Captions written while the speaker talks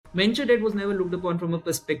Venture debt was never looked upon from a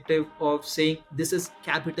perspective of saying this is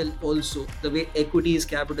capital also. The way equity is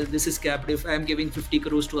capital, this is capital. If I am giving 50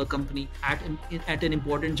 crores to a company at an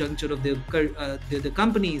important juncture of the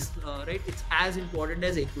companies, right, it's as important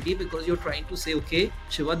as equity, because you're trying to say, okay,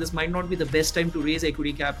 Shiva, this might not be the best time to raise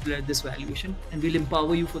equity capital at this valuation, and we'll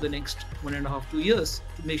empower you for the next 1.5 2 years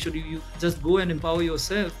to make sure you just go and empower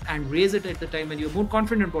yourself and raise it at the time when you're more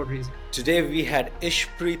confident about raising. Today we had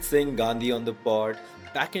Ishpreet Singh Gandhi on the pod.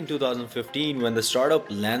 Back in 2015, when the startup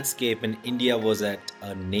landscape in India was at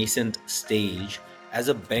a nascent stage, as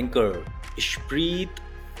a banker, Ishpreet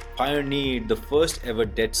pioneered the first ever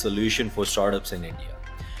debt solution for startups in India.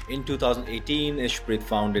 In 2018, Ishpreet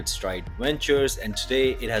founded Stride Ventures, and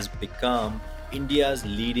today it has become India's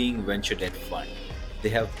leading venture debt fund. They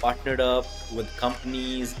have partnered up with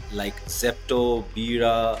companies like Zepto,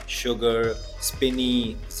 Bira, Sugar,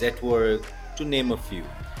 Spinny, Zetwork, to name a few.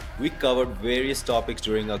 We covered various topics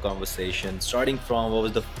during our conversation, starting from what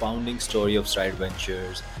was the founding story of Stride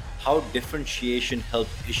Ventures, how differentiation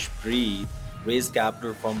helped Ishpreet raise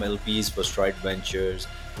capital from LPs for Stride Ventures,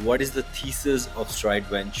 what is the thesis of Stride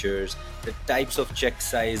Ventures, the types of check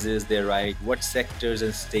sizes they write, what sectors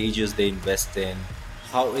and stages they invest in,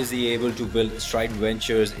 how is he able to build Stride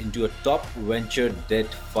Ventures into a top venture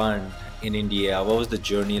debt fund in India? What was the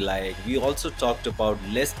journey like? We also talked about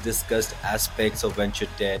less discussed aspects of venture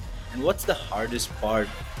debt and what's the hardest part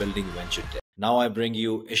of building venture debt. Now I bring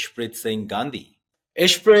you Ishpreet Singh Gandhi.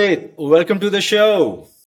 Ishpreet, welcome to the show.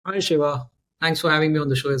 Hi, Shiva. Thanks for having me on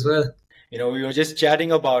the show as well. We were just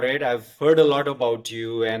chatting about it. I've heard a lot about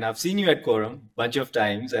you, and I've seen you at Quorum a bunch of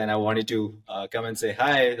times, and I wanted to come and say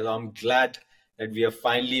hi. So I'm glad that we are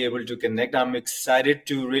finally able to connect. I'm excited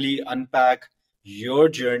to really unpack your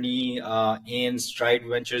journey and Stride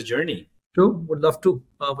Ventures journey. Sure, would love to.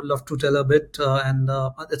 Would love to tell a bit. And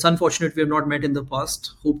it's unfortunate we have not met in the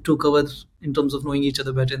past. Hope to cover in terms of knowing each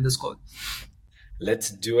other better in this call. Let's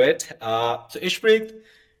do it. So, Ishpreet,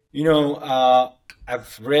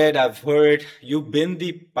 I've read, I've heard you've been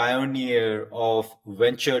the pioneer of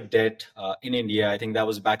venture debt in India. I think that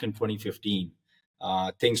was back in 2015.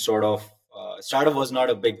 Things sort of startup was not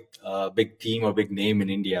a big theme or big name in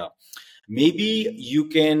India. Maybe you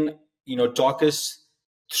can, talk us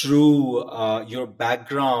through your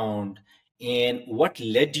background and what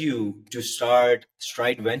led you to start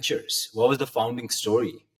Stride Ventures. What was the founding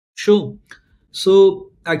story? Sure.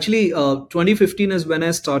 So actually, 2015 is when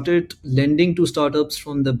I started lending to startups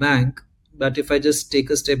from the bank. But if I just take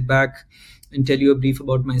a step back and tell you a brief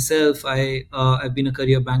about myself, I've been a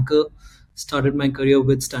career banker. Started my career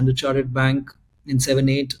with Standard Chartered Bank in 7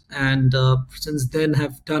 8, and since then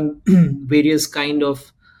have done various kind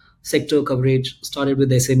of sector coverage. Started with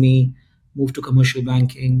SME, moved to commercial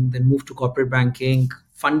banking, then moved to corporate banking,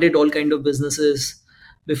 funded all kind of businesses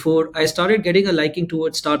before I started getting a liking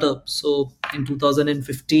towards startups. So in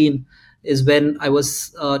 2015 is when I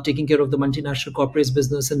was taking care of the multinational corporates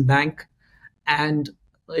business in bank, and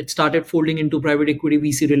it started folding into private equity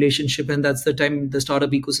VC relationship, and that's the time the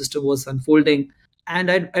startup ecosystem was unfolding.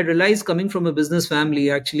 And I realized, coming from a business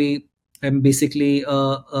family, actually, I'm basically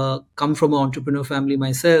come from an entrepreneur family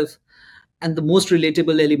myself, and the most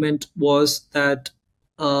relatable element was that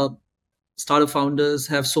uh, startup founders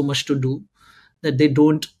have so much to do that they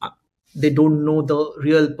don't know the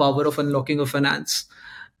real power of unlocking of finance,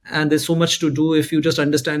 and there's so much to do if you just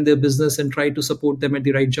understand their business and try to support them at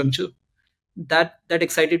the right juncture. That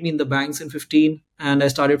excited me in the banks in 15, and I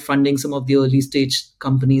started funding some of the early stage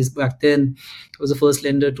companies. Back then I was the first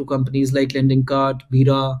lender to companies like Lending Card,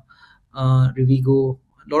 Bira, Revigo,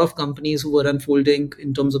 a lot of companies who were unfolding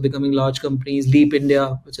in terms of becoming large companies. Leap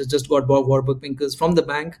India, which has just got Bob Warburg Pincus from the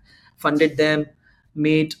bank, funded them,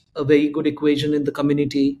 made a very good equation in the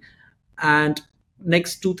community, and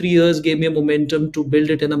next 2 3 years gave me a momentum to build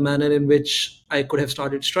it in a manner in which I could have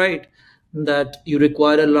started Stride. That you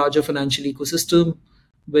require a larger financial ecosystem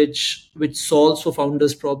which solves for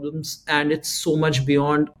founders problems, and it's so much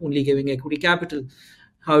beyond only giving equity capital.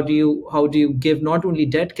 How do you give not only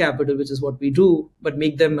debt capital, which is what we do, but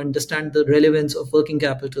make them understand the relevance of working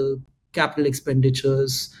capital, capital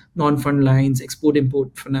expenditures, non-fund lines, export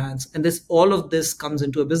import finance, and this all of this comes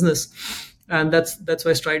into a business, and that's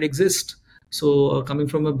why Stride exists. So coming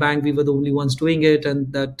from a bank, we were the only ones doing it,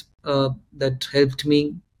 and that helped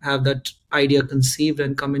me have that idea conceived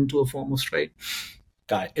and come into a form of Stride.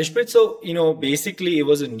 Got it. Ishpreet, so, basically it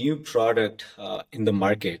was a new product in the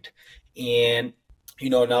market. And,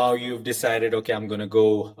 now you've decided, okay, I'm going to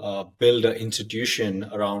go build an institution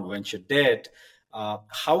around venture debt.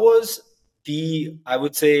 How was I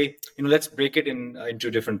would say, let's break it into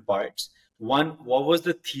different parts. One, what was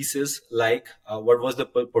the thesis like? What was the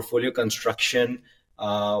portfolio construction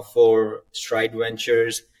for Stride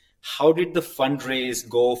Ventures? How did the fundraise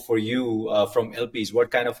go for you from LPs? What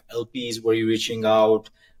kind of LPs were you reaching out?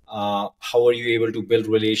 How were you able to build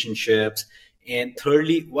relationships? And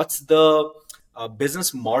thirdly, what's the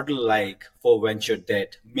business model like for venture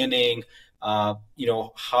debt? Meaning, how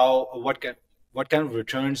what kind of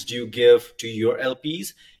returns do you give to your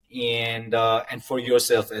LPs, and for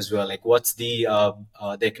yourself as well? Like, what's the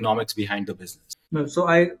economics behind the business? No, so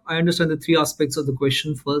I understand the three aspects of the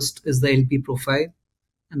question. First is the LP profile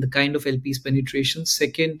and the kind of LP's penetration.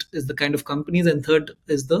 Second is the kind of companies, and third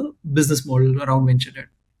is the business model around venture debt.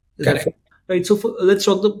 Is that fair? Correct. Right. So let's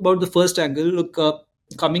talk about the first angle. Look,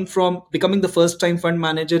 coming from becoming the first time fund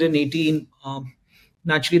manager in 18,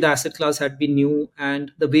 naturally the asset class had been new,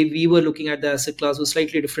 and the way we were looking at the asset class was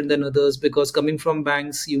slightly different than others, because coming from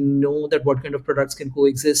banks, you know that what kind of products can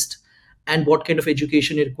coexist and what kind of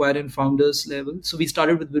education you require in founders level. So we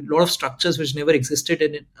started with a lot of structures which never existed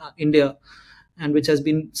in India, and which has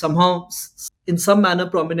been somehow in some manner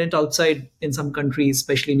prominent outside in some countries,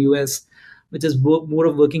 especially in US, which is more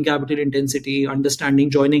of working capital intensity, understanding,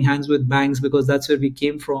 joining hands with banks, because that's where we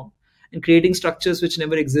came from, and creating structures which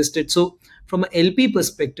never existed. So from an LP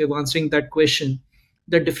perspective, answering that question,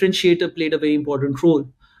 the differentiator played a very important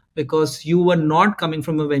role, because you were not coming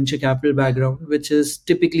from a venture capital background, which is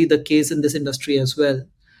typically the case in this industry as well,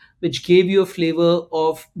 which gave you a flavor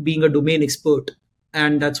of being a domain expert.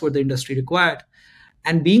 And that's what the industry required.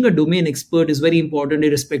 And being a domain expert is very important,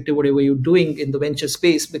 irrespective of whatever you're doing in the venture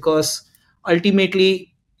space, because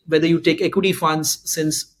ultimately, whether you take equity funds,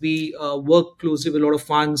 since we work closely with a lot of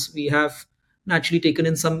funds, we have naturally taken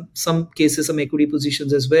in some cases some equity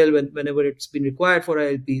positions as well whenever it's been required for our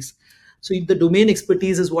LPs. So the domain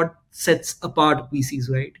expertise is what sets apart VCs,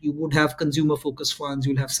 right? You would have consumer focused funds,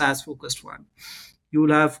 you'll have SaaS focused fund, you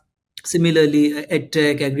will have similarly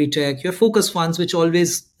edtech, agri-tech. You have focus funds which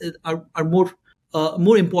always are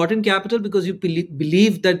more important capital, because you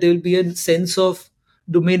believe that there will be a sense of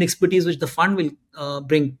domain expertise which the fund will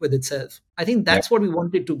bring with itself. I think Yeah. that's what we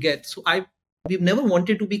wanted to get. So we've never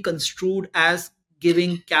wanted to be construed as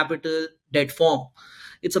giving capital debt form.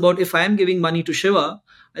 It's about, if I am giving money to Shiva,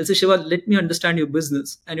 I'll say, Shiva, let me understand your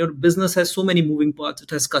business. And your business has so many moving parts. It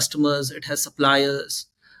has customers, it has suppliers,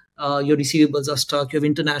 your receivables are stuck, you have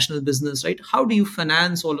international business, right? How do you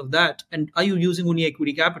finance all of that? And are you using only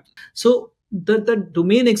equity capital? So the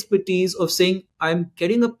domain expertise of saying, I'm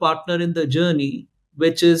getting a partner in the journey,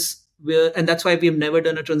 which is where, and that's why we have never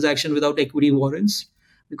done a transaction without equity warrants,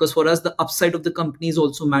 because for us, the upside of the companies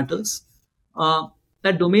also matters. Uh,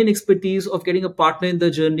 that domain expertise of getting a partner in the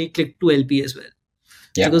journey clicked to LP as well,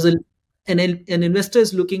 Yeah. because an investor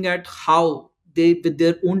is looking at how they, with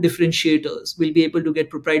their own differentiators, will be able to get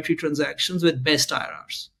proprietary transactions with best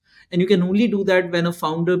IRRs. And you can only do that when a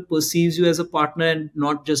founder perceives you as a partner and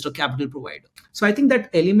not just a capital provider. So I think that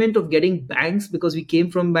element of getting banks, because we came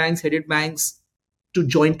from banks, headed banks, to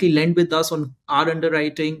jointly lend with us on our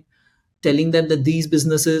underwriting, telling them that these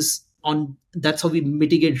businesses on, that's how we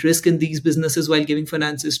mitigate risk in these businesses while giving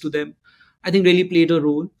finances to them, I think really played a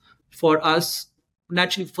role for us.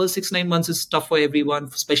 Naturally, first 6 9 months is tough for everyone,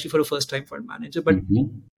 especially for a first time fund manager, but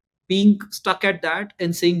Hmm. being stuck at that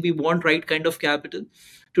and saying we want right kind of capital.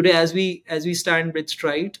 Today, as we stand with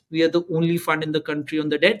Stride, we are the only fund in the country on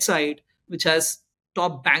the debt side which has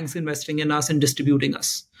top banks investing in us and distributing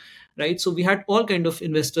us, right? So we had all kind of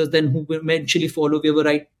investors then who will eventually follow. We have a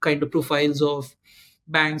right kind of profiles of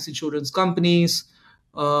banks, insurance companies.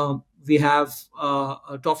 We have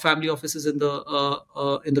top family offices in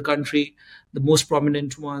the country, the most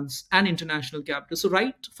prominent ones, and international capital. So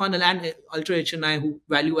right funnel, and Ultra HNI who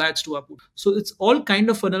value adds to our pool. So it's all kind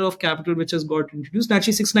of funnel of capital which has got introduced.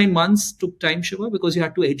 Actually, 6 9 months took time, Shiva, because you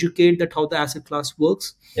had to educate that how the asset class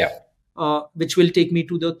works, Yeah. which will take me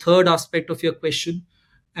to the third aspect of your question,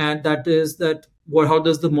 and that is that what, how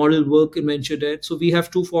does the model work in venture debt? So we have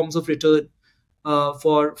two forms of return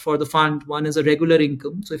for the fund. One is a regular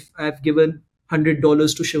income. So if I've given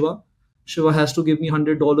 $100 to Shiva, Shiva has to give me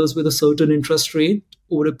 $100 with a certain interest rate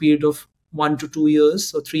over a period of 1 to 2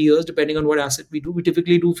 years or 3 years, depending on what asset we do. We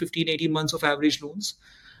typically do 15 18 months of average loans.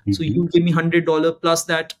 So Hmm. you give me $100 plus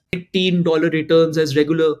that $18 returns as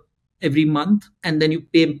regular every month, and then you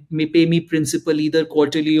pay me principal either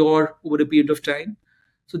quarterly or over a period of time.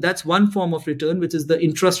 So that's one form of return, which is the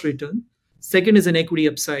interest return. Second is an equity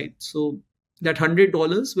upside. So that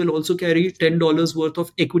 $100 will also carry $10 worth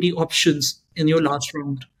of equity options in your last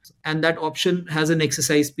round, and that option has an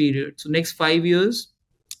exercise period. So next 5 years,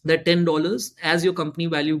 that $10, as your company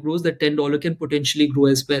value grows, that $10 can potentially grow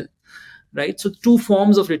as well. right? So two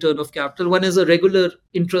forms of return of capital. One is a regular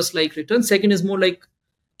interest like return. Second is more like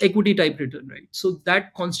equity type return, right? So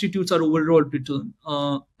that constitutes our overall return.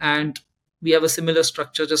 And we have a similar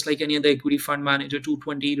structure, just like any other equity fund manager,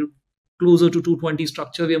 220, closer to 220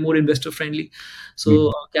 structure. We are more investor friendly, so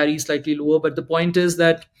Mhm. carry slightly lower. But the point is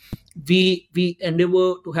that we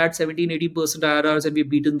endeavor to had 17-18% IRRs, and we've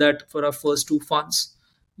beaten that for our first two funds.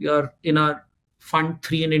 We are in our fund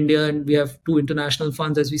three in India, and we have two international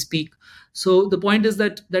funds as we speak. So the point is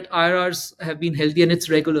that IRRs have been healthy, and it's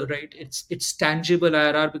regular, right? It's tangible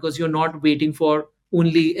IRR, because you're not waiting for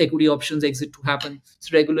only equity options exit to happen.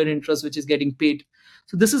 It's regular interest which is getting paid.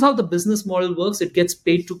 So this is how the business model works. It gets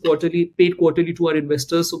paid quarterly to our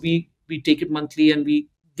investors. So we take it monthly and we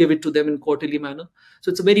give it to them in quarterly manner. So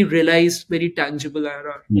it's a very realized, very tangible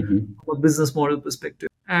IRR Mhm. from a business model perspective.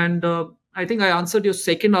 And I think I answered your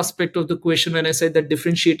second aspect of the question when I said that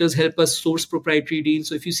differentiators help us source proprietary deals.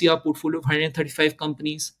 So if you see our portfolio of 135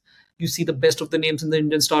 companies, you see the best of the names in the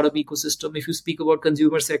Indian startup ecosystem. If you speak about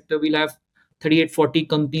consumer sector, we'll have 38, 40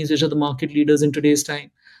 companies which are the market leaders in today's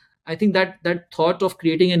time. I think that thought of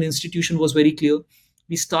creating an institution was very clear.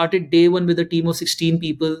 We started day one with a team of 16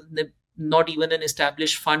 people. Not even an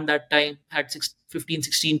established fund that time had 15,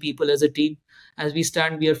 16 people as a team. As we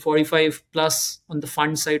stand, we are 45 plus on the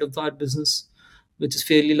fund side of our business, which is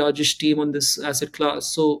fairly largest team on this asset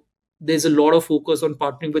class. So there's a lot of focus on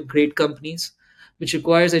partnering with great companies, which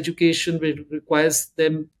requires education, which requires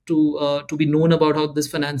them to be known about how this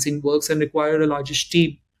financing works, and require a largest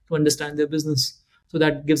team to understand their business. So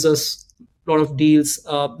that gives us a lot of deals.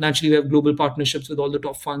 Naturally, we have global partnerships with all the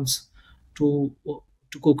top funds to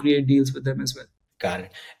to co-create deals with them as well. Got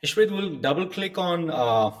it. Ishpreet, we'll double click on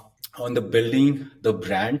the building the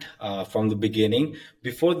brand from the beginning.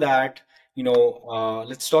 Before that,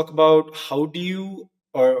 let's talk about how do you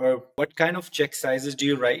or what kind of check sizes do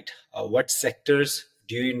you write? What sectors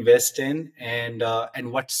do you invest in,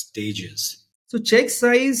 and what stages? So check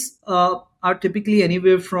size are typically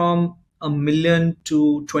anywhere from a million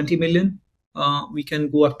to 20 million. We can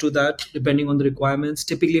go up to that depending on the requirements.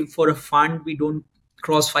 Typically, for a fund, we don't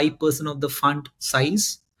cross 5% of the fund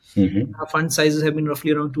size. Hmm. Our fund sizes have been roughly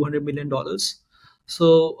around $200 million.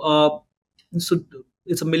 So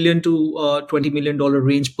it's a million to $20 million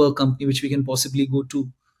range per company, which we can possibly go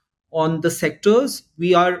to. On the sectors,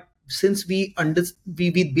 we are since we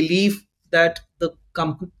believe that the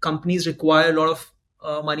companies require a lot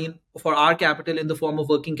of money for our capital in the form of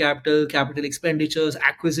working capital, capital expenditures,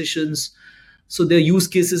 acquisitions. So their use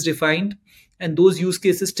cases defined, and those use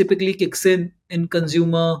cases typically kicks in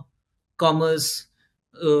consumer, commerce,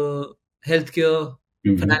 uh, healthcare,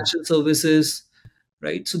 Hmm. financial services,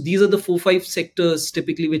 right? So these are the 4 5 sectors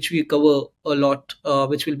typically which we cover a lot,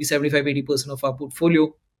 which will be 75-80% of our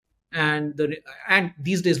portfolio. And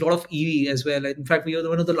these days a lot of EV as well. In fact, we are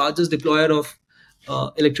one of the largest deployer of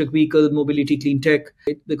electric vehicle mobility, clean tech,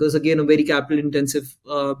 right? Because again, a very capital intensive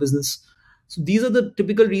business. So these are the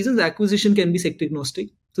typical reasons. Acquisition can be sector agnostic.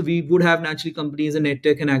 So we would have naturally companies in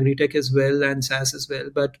edtech and agri-tech as well, and SaaS as well.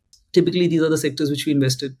 But typically these are the sectors which we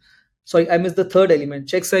invested. So I missed the third element.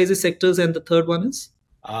 Check sizes, sectors, and the third one is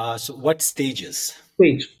So what stages?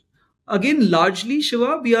 stage. Again, largely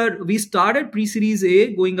Shiva, we start at pre-series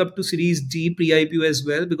A, going up to series D, pre-IPO as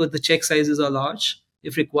well, because the check sizes are large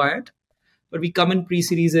if required. But we come in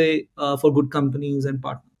pre-series A for good companies and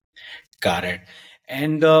partners. Got it.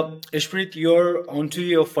 And Ishpreet, you're onto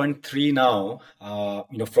your fund three now.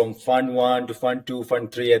 From fund one to fund two,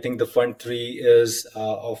 fund three. I think the fund three is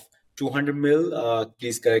of 200 mil.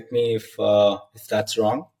 Please correct me if that's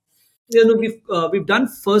wrong. Yeah, no, we've done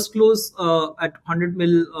first close at 100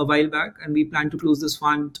 mil a while back, and we plan to close this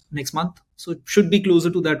fund next month. So it should be closer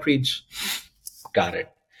to that range. Got it.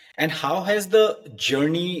 And how has the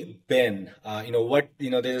journey been?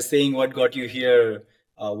 There's a saying, what got you here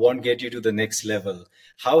won't get you to the next level.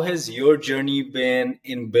 How has your journey been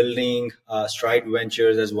in building Stride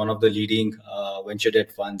Ventures as one of the leading venture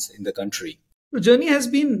debt funds in the country? The journey has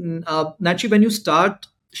been naturally when you start,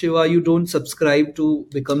 Shiva, you don't subscribe to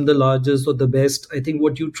become the largest or the best. I think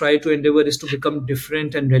what you try to endeavor is to become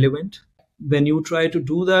different and relevant. When you try to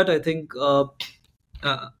do that, I think uh,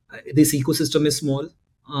 this ecosystem is small.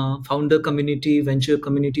 Founder community, venture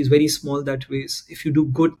community is very small that ways. If you do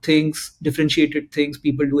good things, differentiated things,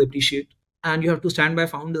 people do appreciate. And you have to stand by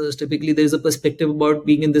founders. Typically, there is a perspective about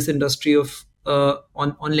being in this industry of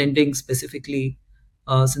on lending specifically.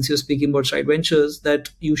 Since you're speaking about side ventures, that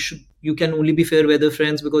you can only be fair weather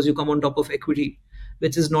friends because you come on top of equity,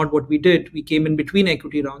 which is not what we did. We came in between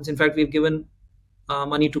equity rounds. In fact, we've given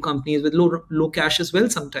money to companies with low cash as well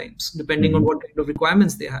sometimes, depending on Mhm. what kind of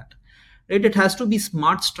requirements they had. right? It has to be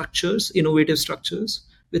smart structures, innovative structures,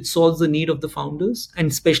 which solves the need of the founders, and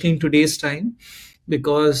especially in today's time,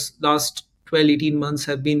 because last 12, 18 months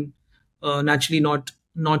have been naturally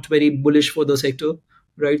not very bullish for the sector,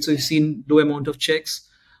 right? So you've seen low amount of checks.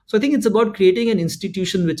 So I think it's about creating an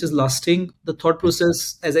institution which is lasting. The thought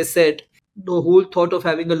process, as I said, the whole thought of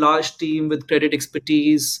having a large team with credit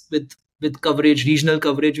expertise, with coverage, regional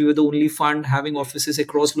coverage. We were the only fund having offices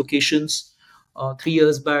across locations 3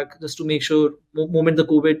 years back, just to make sure. Moment the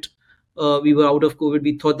COVID, we were out of COVID,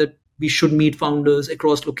 we thought that we should meet founders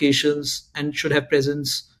across locations and should have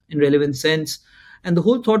presence in relevant sense. And the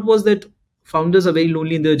whole thought was that founders are very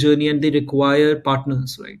lonely in their journey and they require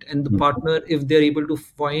partners, right? And the partner, if they're able to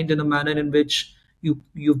find in a manner in which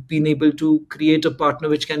you've been able to create a partner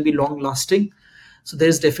which can be long lasting, so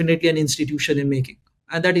there's definitely an institution in making.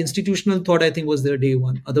 And that institutional thought, I think, was there day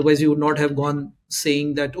one. Otherwise, you would not have gone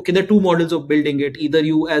saying that, okay, there are two models of building it. Either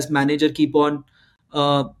you as manager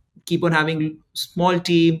uh, keep on having small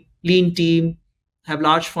team, lean team, have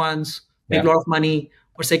large funds, make a Yeah. lot of money,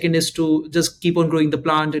 or second is to just keep on growing the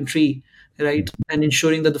plant and tree, right? And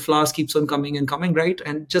ensuring that the flowers keeps on coming and coming, right?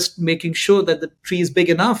 And just making sure that the tree is big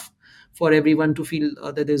enough for everyone to feel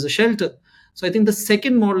that there's a shelter. So I think the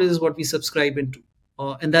second model is what we subscribe into,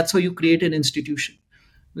 and that's how you create an institution,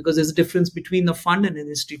 because there's a difference between a fund and an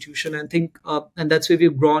institution. I think, and that's where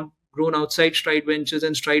we've grown outside Stride Ventures,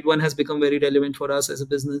 and Stride One has become very relevant for us as a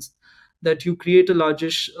business. That you create a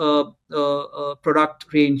largish product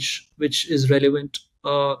range which is relevant.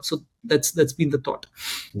 So that's been the thought.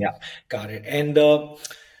 Yeah, got it. And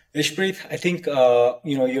Ishpreet, I think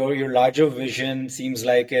your larger vision seems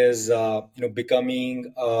like is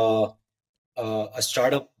becoming a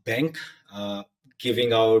startup bank,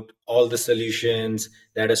 giving out all the solutions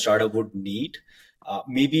that a startup would need.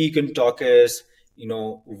 Maybe you can talk us,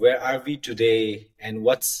 where are we today, and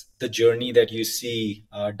what's the journey that you see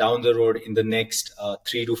down the road in the next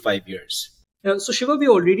 3 to 5 years? So Shiva, we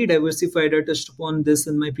already diversified. I touched upon this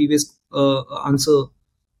in my previous answer,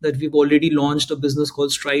 that we've already launched a business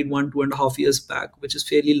called Stride One 2.5 years back, which is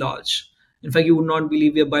fairly large. In fact, you would not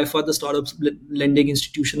believe we are by far the startups lending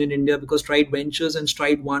institution in India, because Stride Ventures and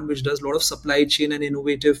Stride One, which does a lot of supply chain and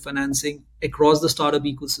innovative financing across the startup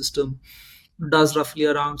ecosystem, does roughly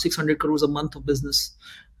around 600 crores a month of business,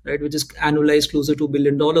 right? Which is annualized closer to $1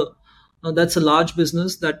 billion. Now that's a large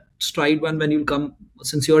business. That Stride One, when you'll come,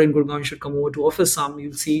 since you're in Gurgaon, you should come over to office some.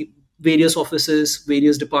 You'll see various offices,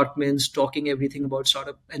 various departments talking everything about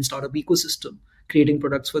startup and startup ecosystem, creating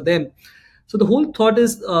products for them. So the whole thought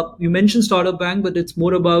is, you mentioned startup bank, but it's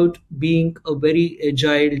more about being a very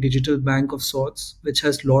agile digital bank of sorts, which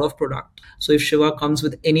has a lot of product. So if Shiva comes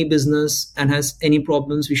with any business and has any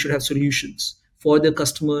problems, we should have solutions for the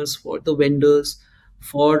customers, for the vendors,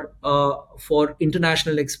 for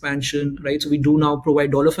international expansion, right? So we do now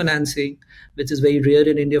provide dollar financing, which is very rare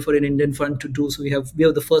in India for an Indian fund to do. So we have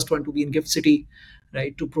the first one to be in Gift City,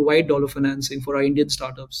 right, to provide dollar financing for our Indian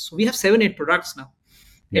startups. So we have 7 8 products now,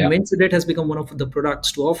 and Yeah. venture debt has become one of the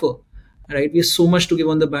products to offer, right? We have so much to give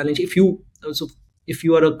on the balance. If you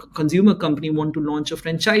are a consumer company, want to launch a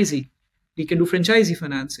franchisee, we can do franchisee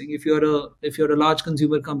financing. If you're a large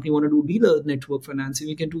consumer company, want to do dealer network financing,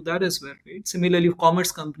 we can do that as well, right? Similarly, if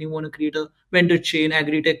commerce company want to create a vendor chain,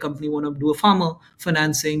 agri-tech company want to do a farmer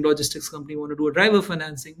financing, logistics company want to do a driver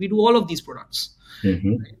financing, we do all of these products.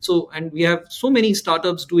 Hmm. So, and we have so many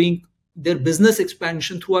startups doing their business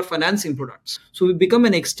expansion through our financing products. So we become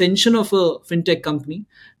an extension of a fintech company,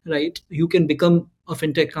 right? You can become a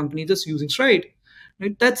fintech company just using Stride,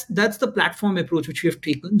 right? That's the platform approach which we have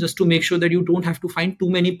taken, just to make sure that you don't have to find too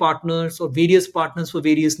many partners or various partners for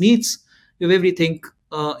various needs. You have everything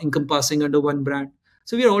encompassing under one brand.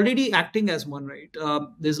 So we are already acting as one, right?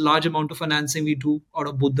 There's a large amount of financing we do out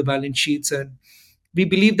of both the balance sheets, and we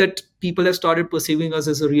believe that people have started perceiving us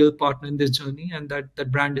as a real partner in this journey, and that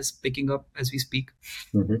brand is picking up as we speak.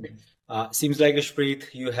 Hmm. Seems like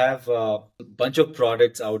Ishpreet, you have a bunch of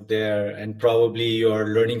products out there, and probably you're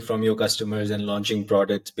learning from your customers and launching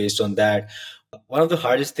products based on that. One of the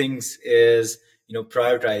hardest things is,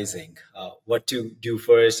 prioritizing what to do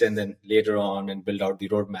first and then later on and build out the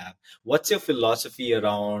roadmap. What's your philosophy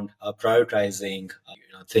around prioritizing,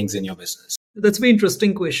 things in your business? That's a very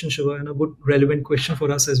interesting question, Shiva, and a good relevant question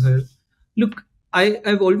for us as well. Look,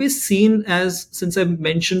 I've always seen, as since I've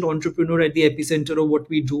mentioned entrepreneur at the epicenter of what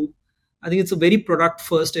we do, I think it's a very product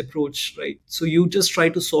first approach, right? So you just try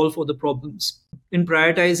to solve for the problems. In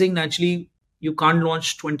prioritizing, naturally, you can't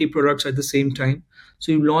launch 20 products at the same time.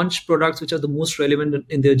 So you launch products which are the most relevant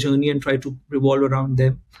in their journey and try to revolve around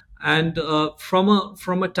them. And from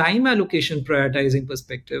a time allocation prioritizing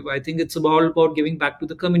perspective, I think it's all about giving back to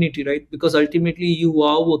the community, right? Because ultimately you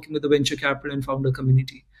are working with the venture capital and founder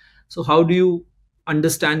community. So how do you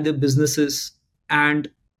understand their businesses and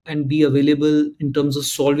be available in terms of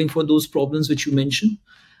solving for those problems which you mentioned?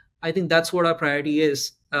 I think that's what our priority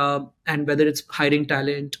is. And whether it's hiring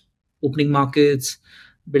talent, opening markets,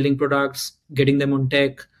 building products, getting them on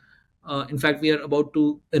tech. In fact, we are about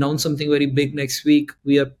to announce something very big next week.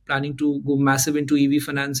 We are planning to go massive into EV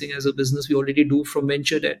financing as a business. We already do from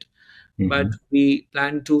venture debt, but Hmm. we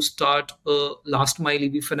plan to start a last mile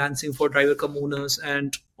EV financing for driver cum owners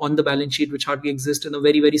and on the balance sheet, which hardly exists in a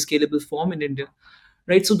very, very scalable form in India,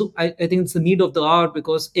 right? So I think it's the need of the hour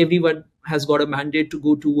because everyone has got a mandate to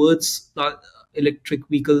go towards electric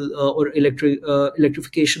vehicle or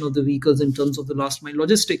electrification of the vehicles in terms of the last mile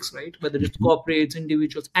logistics, right? Whether it's Hmm. corporates,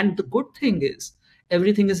 individuals, and the good thing is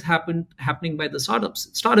everything is happening by the startup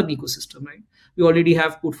ecosystem, right? We already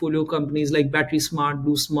have portfolio companies like Battery Smart,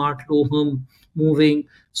 Blue Smart, Roham, Moving,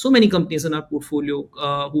 so many companies in our portfolio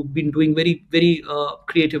who've been doing very, very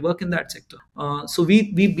creative work in that sector. So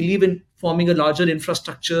we believe in forming a larger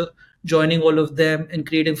infrastructure, joining all of them and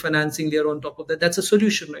creating financing layer on top of that. That's a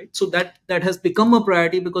solution, right? So that has become a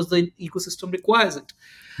priority because the ecosystem requires it.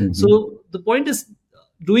 Hmm. So the point is,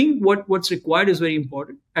 doing what's required is very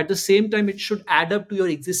important. At the same time, it should add up to your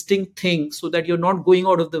existing thing so that you're not going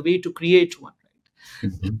out of the way to create one,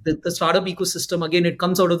 right? Hmm. The startup ecosystem, again, it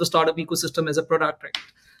comes out of the startup ecosystem as a product, right?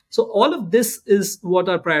 So all of this is what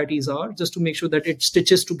our priorities are, just to make sure that it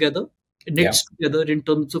stitches together, it Yeah. knits together in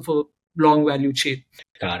terms of a long value chain.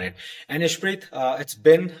 Got it. And Ishpreet, it's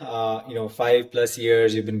been 5+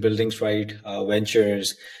 years you've been building Stride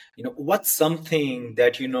Ventures. What's something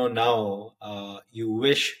that you know now you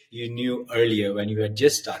wish you knew earlier when you had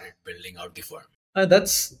just started building out the firm?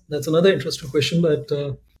 That's another interesting question, but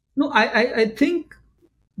no, I think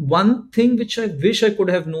one thing which I wish I could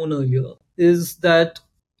have known earlier is that,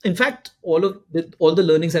 in fact, all the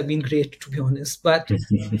learnings have been great, to be honest. But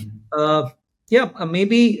uh, yeah,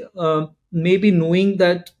 maybe knowing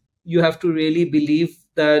that you have to really believe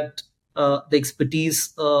that the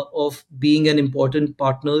expertise of being an important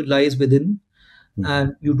partner lies within,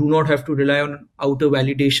 and you do not have to rely on outer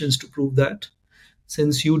validations to prove that.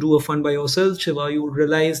 Since you do a fund by yourself, Shiva, you would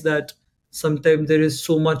realize that sometimes there is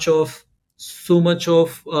so much of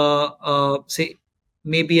say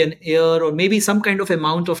maybe an air or maybe some kind of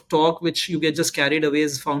amount of talk which you get just carried away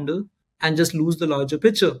as founder and just lose the larger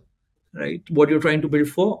picture, right? What you're trying to build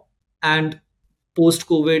for. And post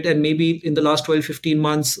COVID and maybe in the last 12, 15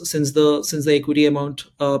 months since the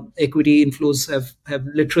equity inflows have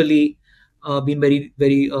literally been very,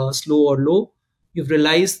 very slow or low, you've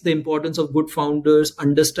realized the importance of good founders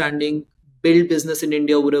understanding build business in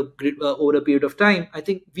India over a period of time. I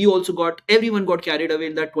think everyone got carried away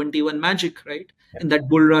in that 21 magic, right? In that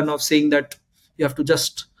bull run of saying that you have to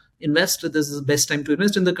just invest. This is the best time to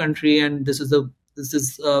invest in the country, and there's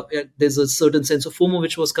a certain sense of FOMO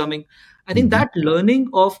which was coming. I think Mhm. that learning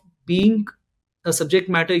of being a subject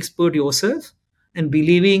matter expert yourself and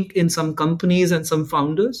believing in some companies and some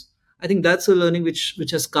founders, I think that's a learning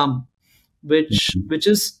which has come, Mhm. which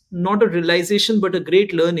is not a realization but a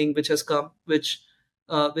great learning which has come, which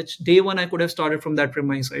day one I could have started from that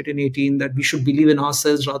premise, right, in 18, that we should believe in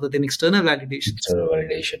ourselves rather than external validations, External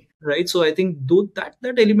validation. right? So I think that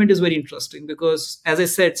element is very interesting because, as I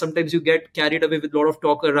said, sometimes you get carried away with a lot of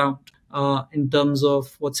talk around in terms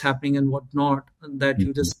of what's happening and what not, and that you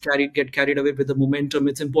Mhm. just get carried away with the momentum.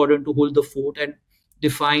 It's important to hold the fort and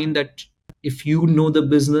define that if you know the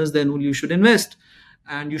business, then only you should invest,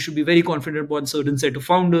 and you should be very confident about certain set of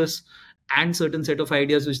founders and certain set of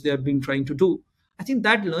ideas which they have been trying to do. I think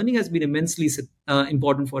that learning has been immensely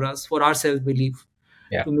important for us, for our self belief,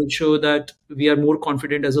 Yeah. to make sure that we are more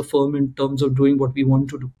confident as a firm in terms of doing what we want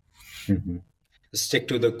to do. Mhm. Stick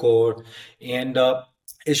to the core. And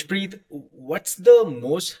Ishpreet, what's the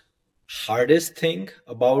most hardest thing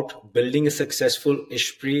about building a successful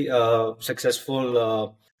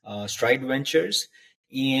Stride Ventures?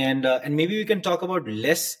 And maybe we can talk about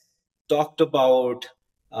less talked about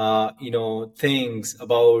things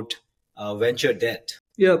about venture debt.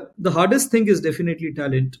 Yeah, the hardest thing is definitely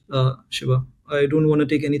talent, Shiva. I don't want to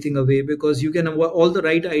take anything away because you can have all the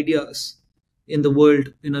right ideas in the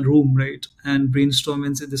world in a room, right? And brainstorm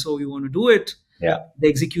and say, this is how we want to do it. Yeah. The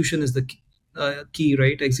execution is the key,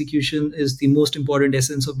 right? Execution is the most important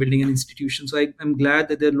essence of building an institution. So I'm glad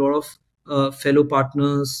that there are a lot of fellow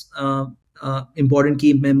partners, important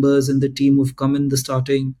key members in the team who've come in the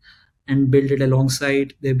starting and build it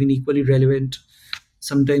alongside. They've been equally relevant.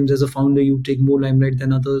 Sometimes as a founder, you take more limelight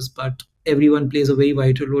than others, but everyone plays a very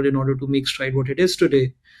vital role in order to make Stride what it is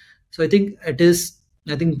today. So I think it is.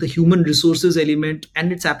 I think the human resources element,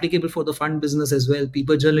 and it's applicable for the fund business as well.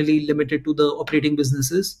 People generally limited to the operating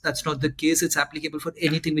businesses. That's not the case. It's applicable for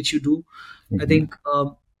anything which you do. I Mm-hmm. think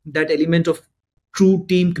that element of true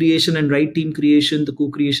team creation and right team creation, the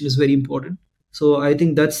co-creation, is very important. So I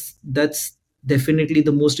think that's definitely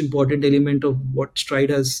the most important element of what Stride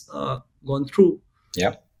has gone through.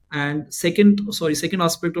 Yeah. And second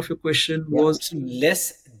aspect of your question Yeah. was, So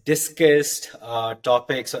less discussed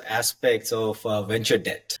topics or aspects of venture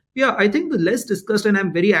debt. yeah, I think the less discussed, and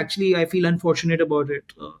I feel unfortunate about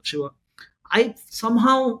it, Shiva. I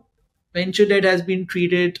somehow venture debt has been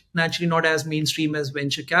treated naturally not as mainstream as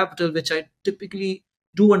venture capital, which I typically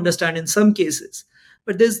do understand in some cases.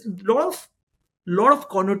 But there's a lot of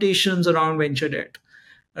connotations around venture debt,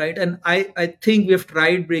 right? And I think we have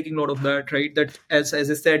tried breaking a lot of that, right? That as I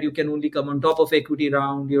said, you can only come on top of equity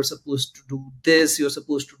round. You're supposed to do this. You're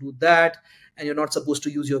supposed to do that. And you're not supposed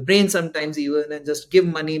to use your brain sometimes even and just give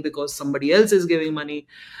money because somebody else is giving money.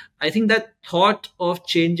 I think that thought of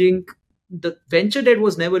changing the venture debt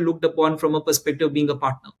was never looked upon from a perspective of being a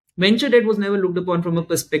partner. Venture debt was never looked upon from a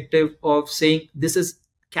perspective of saying this is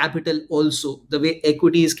capital also. The way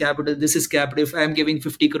equity is capital, this is capital. If I am giving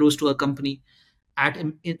 50 crores to a company at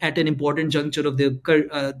an important juncture of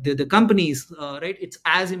the companies, right? It's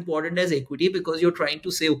as important as equity because you're trying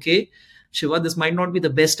to say, okay, Shiva, this might not be the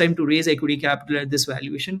best time to raise equity capital at this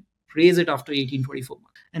valuation. Raise it after 18-24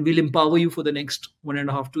 months, and we'll empower you for the next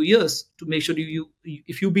 1.5-2 years to make sure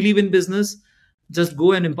if you believe in business, just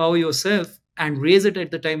go and empower yourself and raise it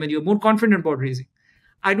at the time when you're more confident about raising.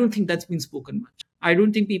 I don't think that's been spoken much. I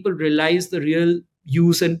don't think people realize the real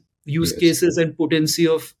use Yes. cases and potency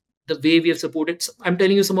of the way we have supported. I'm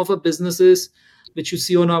telling you, some of our businesses which you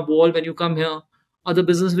see on our wall when you come here are the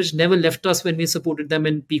businesses which never left us when we supported them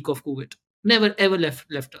in peak of COVID. Never ever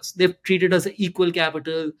left us. They've treated us as equal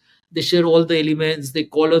capital. They share all the elements. They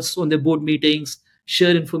call us on their board meetings,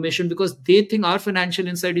 share information because they think our financial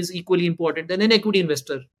insight is equally important than an equity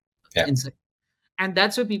investor Yeah. insight. And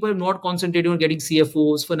that's why people have not concentrated on getting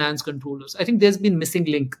CFOs, finance controllers. I think there's been missing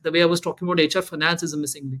link. The way I was talking about HR finance is a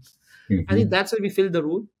missing link. I think Mm-hmm. that's why we fill the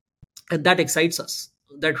role, and that excites us.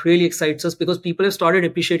 That really excites us because people have started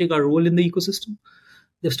appreciating our role in the ecosystem.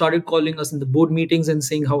 They've started calling us in the board meetings and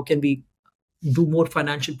saying, how can we do more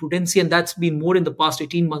financial prudency? And that's been more in the past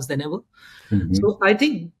 18 months than ever. Mm-hmm. So I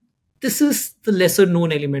think this is the lesser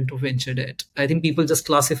known element of venture debt. I think people just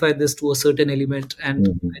classify this to a certain element, and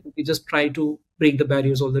Mm-hmm. I think we just try to break the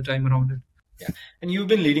barriers all the time around it. Yeah, and you've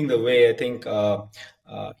been leading the way. I think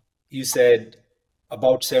you said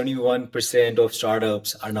about 71% of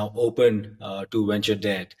startups are now open to venture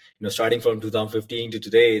debt. Starting from 2015 to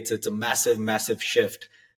today, it's a massive, massive shift,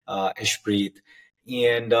 Ishpreet.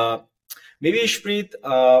 And maybe Ishpreet,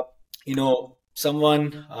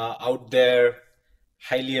 someone out there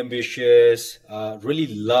highly ambitious, really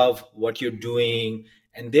love what you're doing,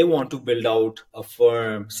 and they want to build out a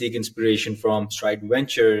firm, seek inspiration from Stride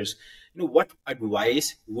Ventures. What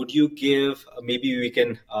advice would you give? Maybe we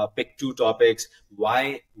can pick two topics: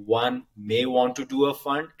 why one may want to do a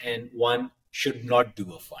fund and one should not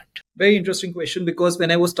do a fund. Very interesting question because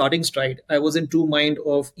when I was starting Stride, I was in two mind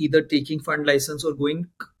of either taking fund license or going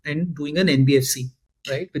and doing an NBFC,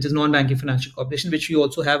 right, which is non-banking financial corporation, which we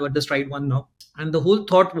also have at the Stride one now. And the whole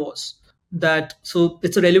thought was that, so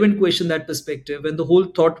it's a relevant question, that perspective. And the whole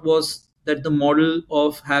thought was that the model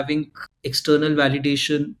of having external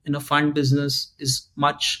validation in a fund business is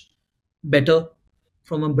much better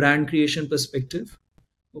from a brand creation perspective.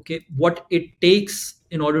 Okay, what it takes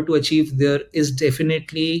in order to achieve there is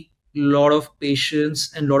definitely a lot of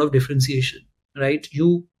patience and a lot of differentiation, right?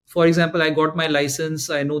 You, for example, I got my license,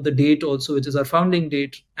 I know the date also, which is our founding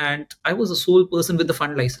date, and I was the sole person with the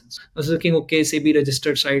fund license. I was looking, okay, SEBI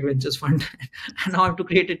registered Side Ventures Fund, and now I have to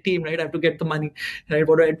create a team, right? I have to get the money, right?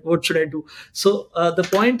 What should I do? So the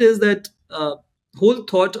point is that whole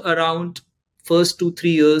thought around first 2-3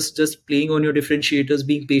 years just playing on your differentiators,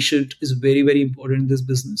 being patient, is very very important in this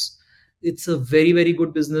business. It's a very very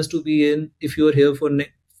good business to be in if you're here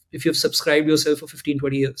if you've subscribed yourself for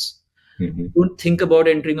 15-20 years. Mm-hmm. Don't think about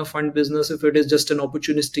entering a fund business if it is just an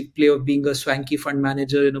opportunistic play of being a swanky fund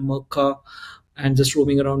manager in a Merc car and just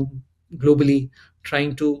roaming around globally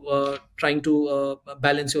trying to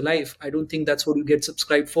balance your life. I don't think that's what you get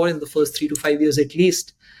subscribed for in the first 3 to 5 years at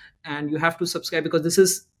least. And you have to subscribe because this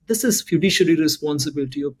is fiduciary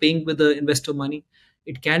responsibility. You're paying with the investor money.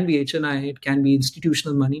 It can be HNI, it can be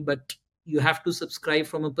institutional money, but you have to subscribe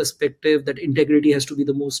from a perspective that integrity has to be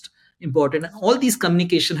the most important. And all these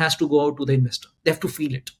communication has to go out to the investor. They have to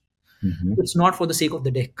feel it. Hmm. It's not for the sake of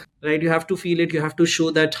the deck, right? You have to feel it. You have to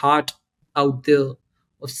show that heart out there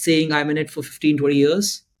of saying, I'm in it for 15, 20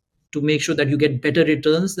 years to make sure that you get better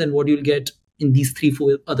returns than what you'll get in these three,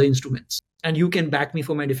 four other instruments. And you can back me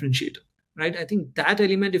for my differentiator, right? I think that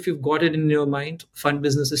element, if you've got it in your mind, fund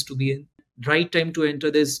businesses to be in, right time to enter.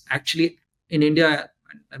 There's actually in India,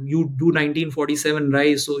 you do 1947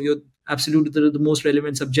 rise, so you're absolutely the most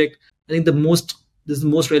relevant subject. I think this is the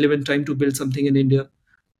most relevant time to build something in India.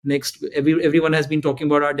 Next, everyone has been talking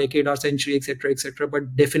about our decade, our century, etc., etc.,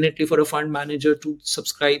 but definitely for a fund manager to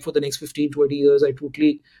subscribe for the next 15, 20 years, I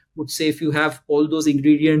totally would say, if you have all those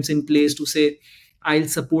ingredients in place to say, I'll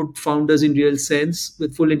support founders in real sense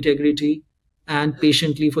with full integrity and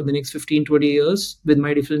patiently for the next 15, 20 years with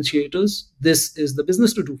my differentiators, this is the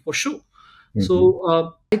business to do for sure. Hmm.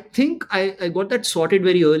 So I think I got that sorted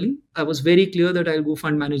very early. I was very clear that I'll go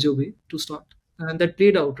fund manager way to start, and that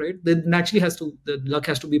played out, right. Then naturally has to, the luck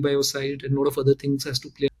has to be by your side, and a lot of other things has to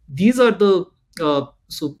play. These are the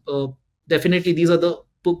definitely these are the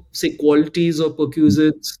say qualities or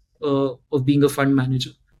perquisites of being a fund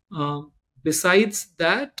manager. Besides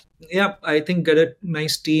that, yeah, I think get a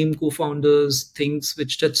nice team, co-founders, things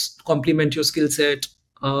which just complement your skill set,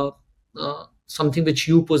 something which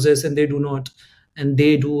you possess and they do not, and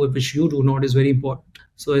they do which you do not, is very important.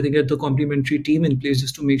 So I think get the complementary team in place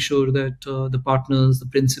just to make sure that the partners, the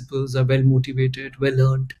principals are well motivated, well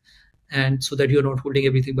earned, and so that you're not holding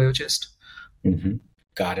everything by your chest. Hmm.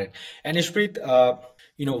 Got it. And Ishpreet,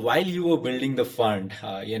 while you were building the fund,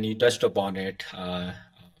 and you touched upon it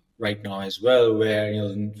right now as well, where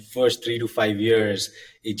in the first 3 to 5 years,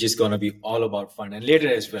 it's just gonna be all about fund, and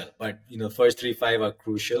later as well. But first 3 5 are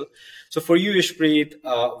crucial. So for you, Ishpreet,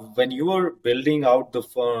 when you were building out the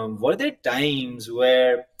firm, were there times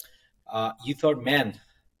where you thought, man,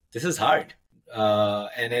 this is hard,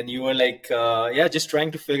 and then you were like, yeah, just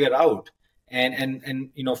trying to figure out,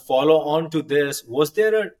 and follow on to this, was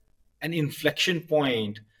there an inflection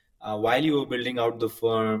point while you were building out the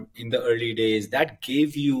firm in the early days that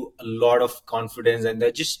gave you a lot of confidence and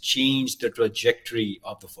that just changed the trajectory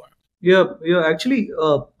of the firm? Yeah, yeah. Actually,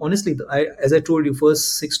 honestly, as I told you,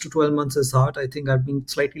 first 6 to 12 months is hard. I think I've been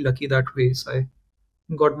slightly lucky that way. So I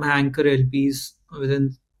got my anchor LPs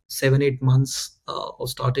within 7 8 months of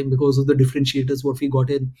starting because of the differentiators what we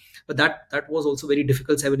got in. But that was also very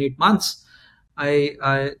difficult. 7 8 months.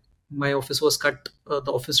 I my office was cut.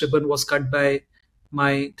 The office ribbon was cut by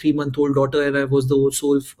my 3 month old daughter, and I was the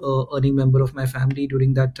sole earning member of my family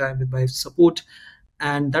during that time with my support.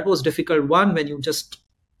 And that was difficult one when you just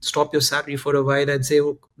stop your salary for a while and say,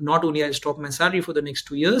 oh, not only I'll stop my salary for the next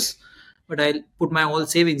 2 years, but I'll put my all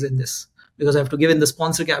savings in this because I have to give in the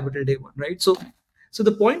sponsor capital day one, right? So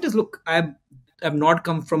the point is, look, I've not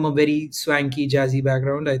come from a very swanky jazzy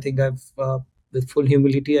background. I think I've with full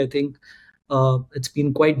humility, I think it's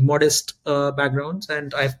been quite modest backgrounds,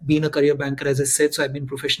 and I've been a career banker, as I said, so I've been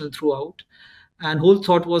professional throughout. And whole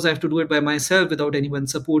thought was I have to do it by myself without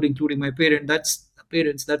anyone's support, including my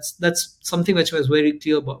parents. That's something which I was very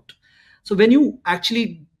clear about. So when you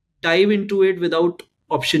actually dive into it without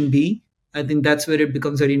option B, I think that's where it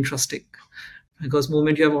becomes very interesting, because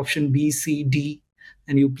moment you have option B, C, D,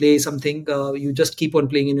 and you play something, you just keep on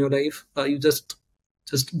playing in your life. You just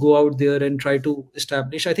go out there and try to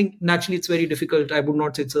establish. I think naturally it's very difficult. I would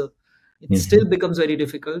not say it still Hmm. becomes very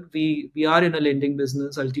difficult. We are in a lending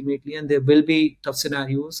business ultimately, and there will be tough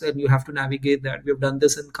scenarios, and you have to navigate that. We've done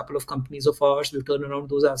this in a couple of companies of ours. We've turned around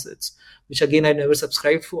those assets, which again I never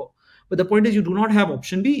subscribed for. But the point is, you do not have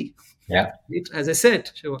option B. Yeah. As I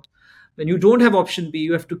said, Shiva, when you don't have option B,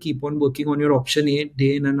 you have to keep on working on your option A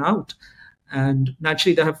day in and out. And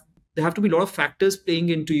naturally, there have to be a lot of factors playing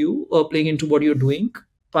into you or playing into what you're doing.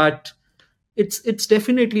 But it's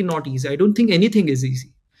definitely not easy. I don't think anything is easy.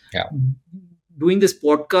 Yeah. Doing this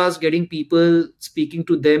podcast, getting people, speaking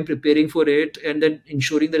to them, preparing for it, and then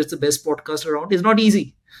ensuring that it's the best podcast around is not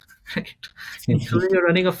easy. Right? Ensuring you're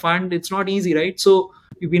running a fund, it's not easy, right? So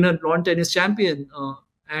you've been a lawn tennis champion,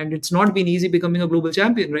 and it's not been easy becoming a global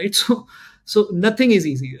champion, right? So nothing is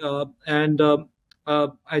easy, and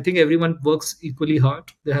I think everyone works equally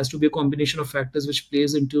hard. There has to be a combination of factors which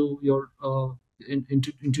plays into your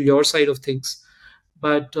into your side of things.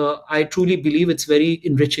 But I truly believe it's very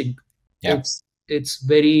enriching. Yeah. It's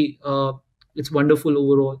very it's wonderful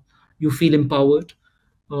overall. You feel empowered,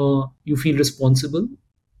 you feel responsible,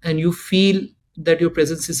 and you feel that your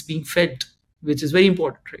presence is being fed, which is very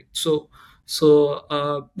important, right? So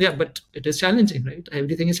yeah, but it is challenging, right?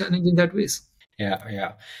 Everything is challenging that ways. Yeah,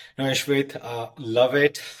 yeah. No, Ishwit, love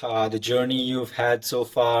it. The journey you've had so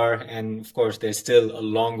far, and of course, there's still a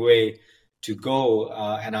long way to go.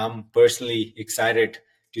 And I'm personally excited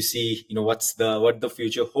to see what the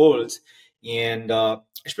future holds. And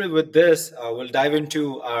especially with this, we'll dive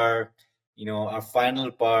into our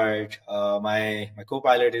final part. My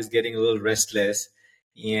co-pilot is getting a little restless,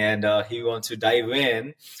 and he wants to dive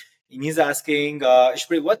in. And he's asking,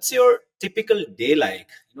 Ishpreet, what's your typical day like?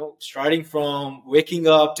 Starting from waking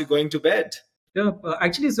up to going to bed. Yeah,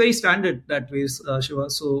 actually, it's very standard that way, Shiva.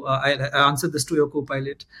 So I answered this to your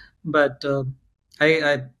co-pilot, but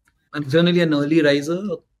I'm generally an early riser,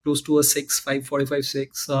 close to a 5:45,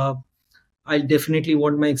 6. I definitely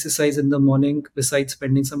want my exercise in the morning. Besides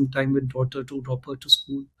spending some time with daughter to drop her to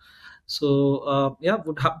school, so yeah,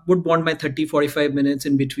 would want my 30-45 minutes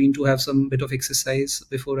in between to have some bit of exercise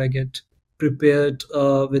before I get prepared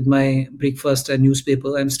with my breakfast and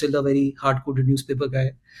newspaper. I'm still a very hard-coded newspaper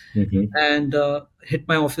guy, Mm-hmm. and hit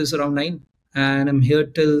my office around 9, and I'm here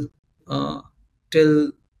till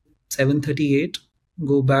 7:38.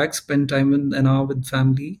 Go back, spend time in an hour with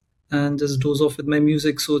family, and just doze off with my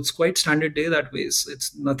music. So it's quite standard day that way.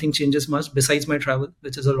 It's nothing changes much besides my travel,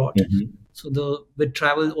 which is a lot. Mm-hmm. So the with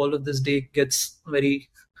travel, all of this day gets very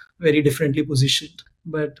differently positioned.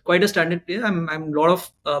 But quite a standard day. I'm a lot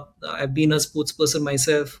of I've been a sports person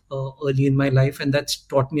myself early in my life, and that's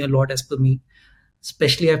taught me a lot as per me.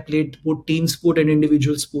 Especially I've played both team sport and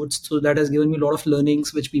individual sports, so that has given me a lot of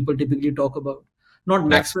learnings which people typically talk about. Not Yeah.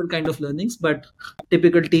 Maxwell kind of learnings, but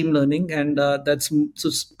typical team learning. And I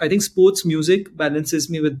think sports music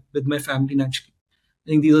balances me with my family naturally. I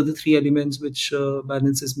think these are the three elements which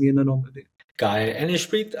balances me in a normal day. Got it. And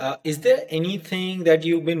Ishpreet, is there anything that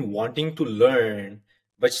you've been wanting to learn,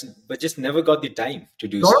 but just never got the time to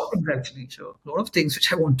do A lot of so? things actually, sure. A lot of things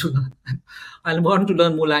which I want to learn. I want to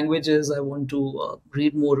learn more languages. I want to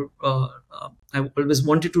read more. I always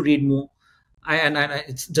wanted to read more.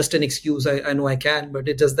 It's just an excuse. I know I can, but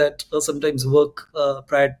it's just that sometimes work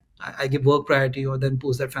I give work priority, or then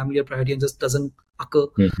post that family a priority, and just doesn't occur.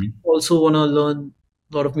 Mm-hmm. Also want to learn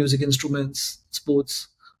a lot of music instruments, sports.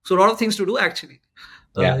 So a lot of things to do actually.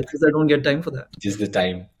 Yeah, It's just I don't get time for that. just the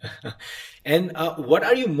time. And what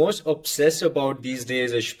are you most obsessed about these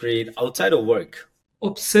days, Ishpreet, outside of work?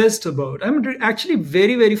 Obsessed about. Actually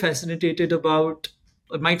very fascinated about.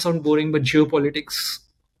 It might sound boring, but geopolitics.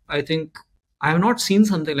 I think I have not seen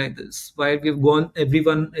something like this. While we've gone,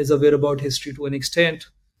 everyone is aware about history to an extent.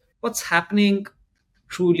 What's happening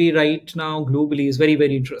truly right now globally is very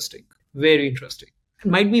interesting. Very interesting. It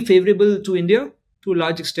might be favorable to India to a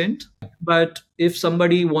large extent, but if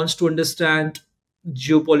somebody wants to understand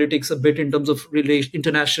geopolitics a bit in terms of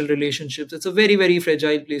international relationships, it's a very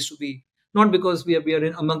fragile place to be. Not because we are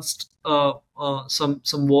in amongst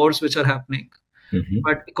some wars which are happening, Mm-hmm.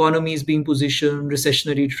 but economies being positioned,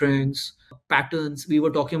 recessionary trends, patterns. We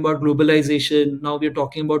were talking about globalization. Now we're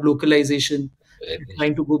talking about localization,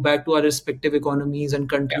 trying to go back to our respective economies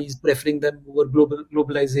and Yeah. countries, preferring them over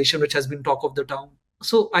globalization, which has been talk of the town.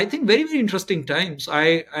 So I think very interesting times.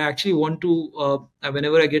 I actually want to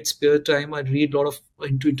whenever I get spare time, I read a lot of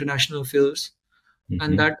into international affairs, and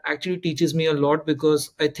Mm-hmm. that actually teaches me a lot,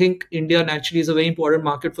 because I think India naturally is a very important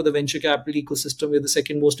market for the venture capital ecosystem. We're the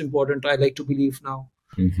second most important, I like to believe now.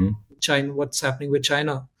 Mm-hmm. China, what's happening with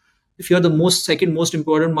China? If you're the second most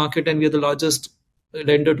important market, and we are the largest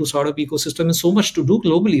lender to startup ecosystem, and so much to do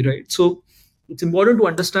globally, right? So it's important to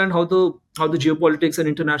understand how the geopolitics and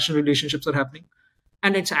international relationships are happening,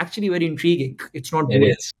 and it's actually very intriguing. It's not It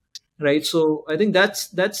boring, is. right? So I think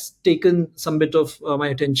that's taken some bit of my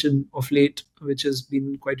attention of late, which has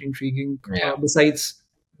been quite intriguing. Yeah.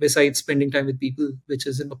 Besides spending time with people, which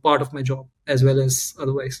is a part of my job as well as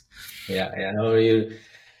otherwise. Yeah, yeah, no, you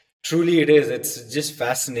truly it is. It's just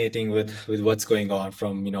fascinating with what's going on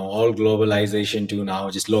from, all globalization to now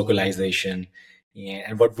just localization. Yeah,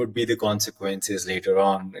 and what would be the consequences later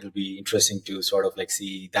on. It'll be interesting to sort of like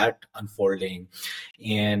see that unfolding.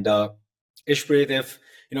 And Ishpreet,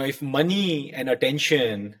 if money and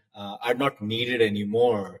attention are not needed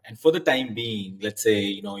anymore, and for the time being, let's say,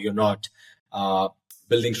 you're not uh,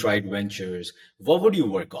 building stride ventures, what would you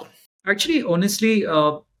work on? Actually, honestly,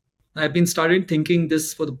 I've been started thinking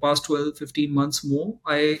this for the past 12-15 months more.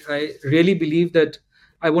 I really believe that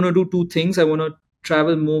I want to do two things. I want to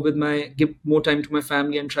travel more with give more time to my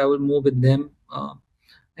family and travel more with them.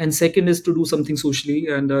 And second is to do something socially,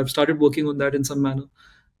 and I've started working on that in some manner.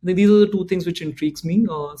 I think these are the two things which intrigues me.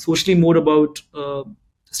 Socially, more about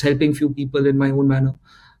just helping few people in my own manner.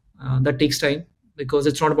 That takes time, because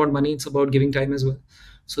it's not about money; it's about giving time as well.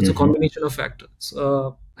 So it's a Hmm. combination of factors.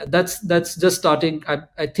 That's just starting.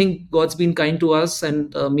 I think God's been kind to us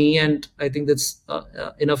and me, and I think that's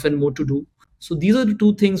enough and more to do. So these are the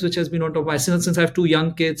two things which has been on top of my, since I have two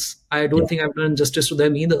young kids, I don't think I've done justice to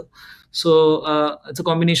them either. So it's a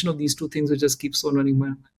combination of these two things which just keeps on running my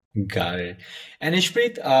mind. Got it. And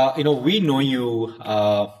Ishpreet, we know you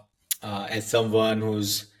as someone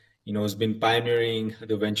who's been pioneering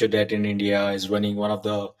the venture debt in India, is running one of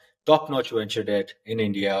the top-notch venture debt in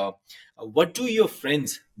India. What do your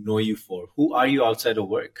friends know you for? Who are you outside of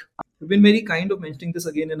work? You've been very kind of mentioning this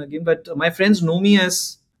again and again, but my friends know me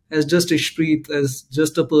as just Ishpreet, as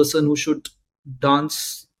just a person who should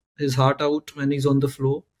dance his heart out when he's on the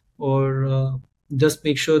floor, or just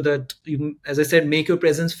make sure that you, as I said, make your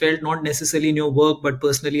presence felt not necessarily in your work but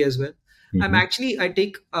personally as well. I'm Hmm. actually I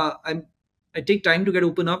take time to get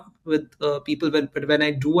open up with people, but when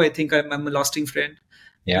I do, I think I'm a lasting friend,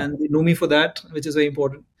 Yeah. and they know me for that, which is very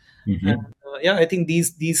important. And Hmm. yeah, I think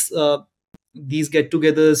these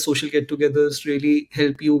get-togethers, social get-togethers, really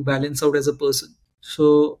help you balance out as a person.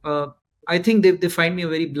 So I think they find me a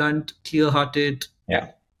very blunt, clear-hearted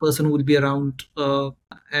Yeah. person who will be around,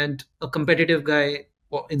 and a competitive guy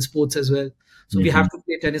in sports as well. So we Hmm. have to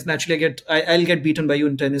play tennis. Naturally, I'll get beaten by you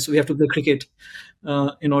in tennis. So we have to play cricket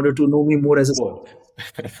in order to know me more as a. Both.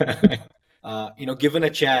 Given a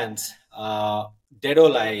chance, dead or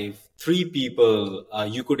alive, three people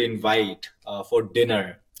you could invite for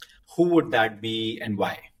dinner, who would that be and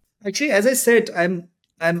why? Actually, as I said, I'm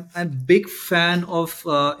a big fan of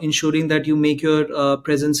ensuring that you make your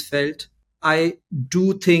presence felt. I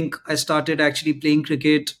do think I started actually playing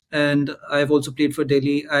cricket, and I've also played for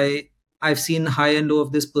Delhi. I've seen high and low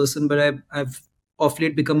of this person, but I've of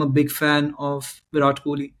late become a big fan of Virat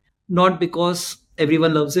Kohli. Not because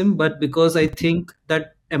everyone loves him, but because I think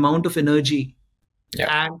that amount of energy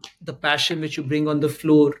Yeah. and the passion which you bring on the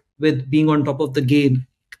floor with being on top of the game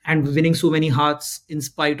and winning so many hearts in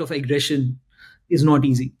spite of aggression is not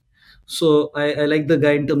easy. So I like the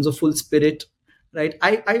guy in terms of full spirit, right?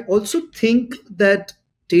 I also think that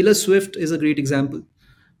Taylor Swift is a great example.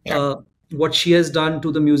 Yeah. uh, what she has done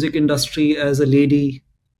to the music industry as a lady,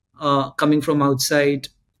 coming from outside,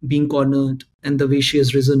 being cornered, and the way she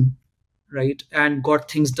has risen, right, and got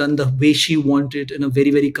things done the way she wanted in a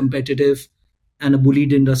very, very competitive and a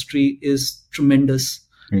bullied industry is tremendous,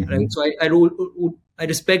 right? Hmm. So I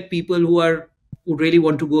respect people who really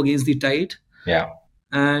want to go against the tide. Yeah.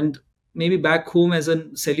 And maybe back home as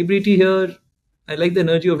a celebrity here, I like the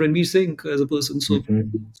energy of Ranveer Singh as a person. So Hmm.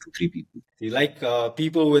 two, three people. You like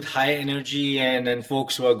people with high energy and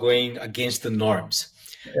folks who are going against the norms.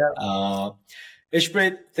 Yeah. Uh,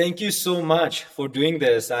 Ishpreet, thank you so much for doing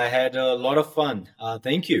this. I had a lot of fun.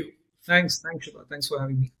 Thank you. Thanks, Shiva. Thanks for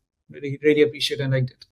having me. Really, really appreciate it and liked it.